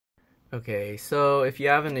Okay, so if you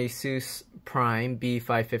have an ASUS Prime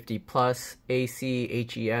B550-Plus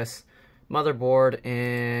AC-HES motherboard,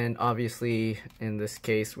 and obviously in this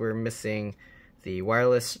case we're missing the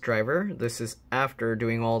wireless driver. This is after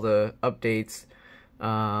doing all the updates,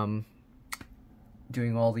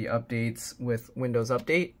 with Windows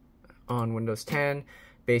Update on Windows 10.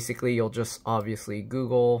 Basically, you'll just obviously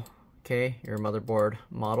Google, okay, your motherboard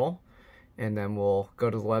model, and then we'll go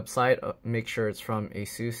to the website, make sure it's from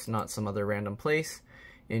ASUS, not some other random place.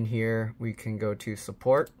 In here, we can go to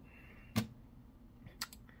support.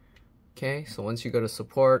 Okay, so once you go to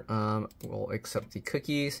support, we'll accept the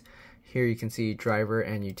cookies. Here you can see driver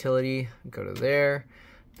and utility. Go to there,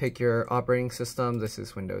 pick your operating system. This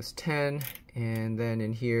is Windows 10. And then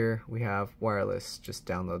in here, we have wireless. Just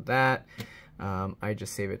download that. I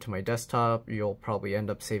just save it to my desktop. You'll probably end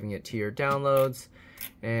up saving it to your downloads.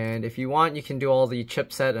 And if you want, you can do all the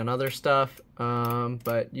chipset and other stuff,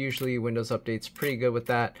 but usually Windows Update's pretty good with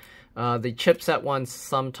that. The chipset one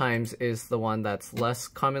sometimes is the one that's less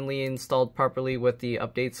commonly installed properly with the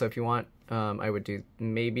update, so if you want, I would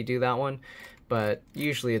maybe do that one, but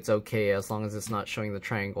usually it's okay as long as it's not showing the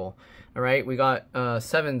triangle. Alright, we got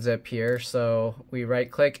 7-zip here, so we right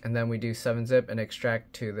click and then we do 7-zip and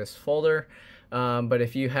extract to this folder. But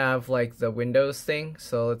if you have like the Windows thing,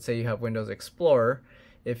 so let's say you have Windows Explorer,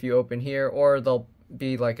 if you open here, or there'll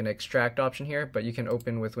be like an extract option here, but you can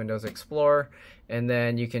open with Windows Explorer, and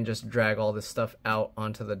then you can just drag all this stuff out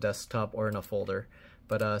onto the desktop or in a folder.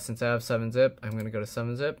 But since I have 7-zip, I'm going to go to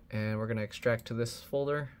 7-zip, and we're going to extract to this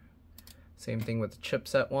folder. Same thing with the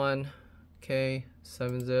chipset one. Okay,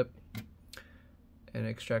 7-zip, and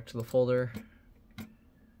extract to the folder.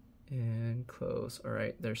 And close.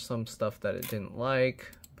 Alright, there's some stuff that it didn't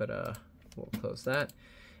like, but we'll close that.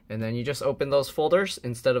 And then you just open those folders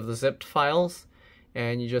instead of the zipped files,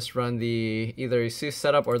 and you just run the either ASUS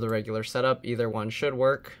setup or the regular setup. Either one should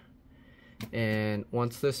work. And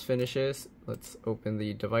once this finishes, let's open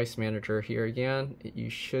the device manager here again. You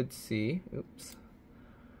should see,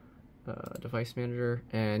 device manager,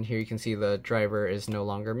 and here you can see the driver is no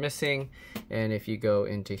longer missing. And if you go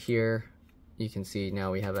into here, you can see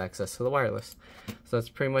now we have access to the wireless. So that's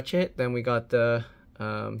pretty much it. Then we got the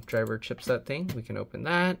driver chipset thing. We can open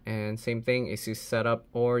that, and same thing, ASUS setup,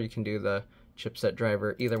 or you can do the chipset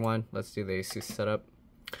driver, either one. Let's do the ASUS setup,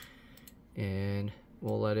 and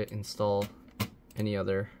we'll let it install any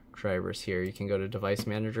other drivers here. You can go to device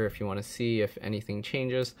manager if you want to see if anything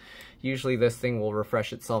changes. Usually this thing will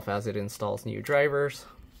refresh itself as it installs new drivers.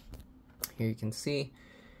 Here you can see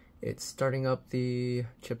it's starting up the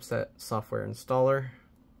chipset software installer.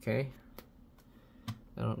 Okay,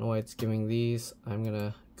 I don't know why it's giving these. I'm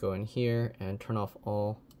gonna go in here and turn off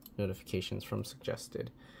all notifications from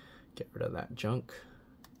suggested. Get rid of that junk.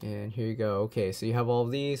 And here you go. Okay, so you have all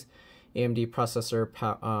of these. AMD processor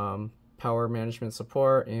power management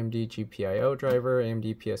support, AMD GPIO driver,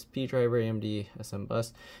 AMD PSP driver, AMD SM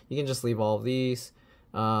bus. You can just leave all of these.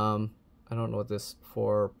 I don't know what this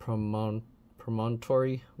for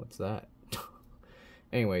promontory. What's that?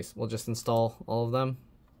 Anyways, we'll just install all of them.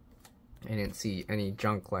 I didn't see any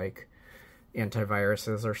junk like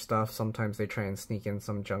antiviruses or stuff. Sometimes they try and sneak in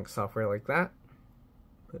some junk software like that.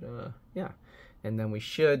 But yeah, and then we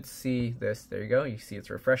should see this. There you go. You see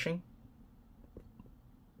it's refreshing.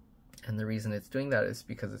 And the reason it's doing that is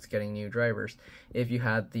because it's getting new drivers. If you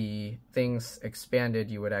had the things expanded,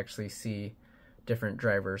 you would actually see different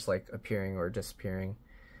drivers like appearing or disappearing.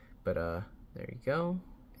 But there you go.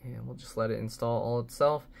 And we'll just let it install all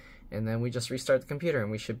itself. And then we just restart the computer and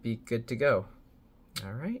we should be good to go.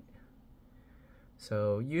 All right.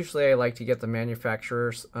 So usually I like to get the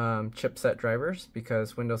manufacturer's chipset drivers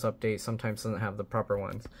because Windows Update sometimes doesn't have the proper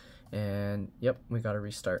ones. And yep, we got to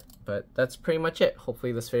restart. But that's pretty much it.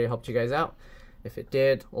 Hopefully this video helped you guys out. If it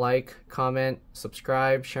did, like, comment,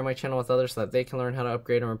 subscribe, share my channel with others so that they can learn how to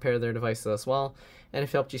upgrade and repair their devices as well. And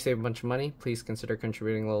if it helped you save a bunch of money, please consider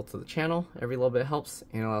contributing a little to the channel. Every little bit helps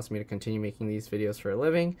and allows me to continue making these videos for a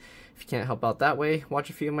living. If you can't help out that way, watch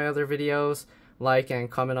a few of my other videos, like and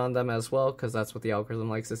comment on them as well, because that's what the algorithm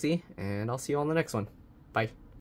likes to see. And I'll see you on the next one. Bye.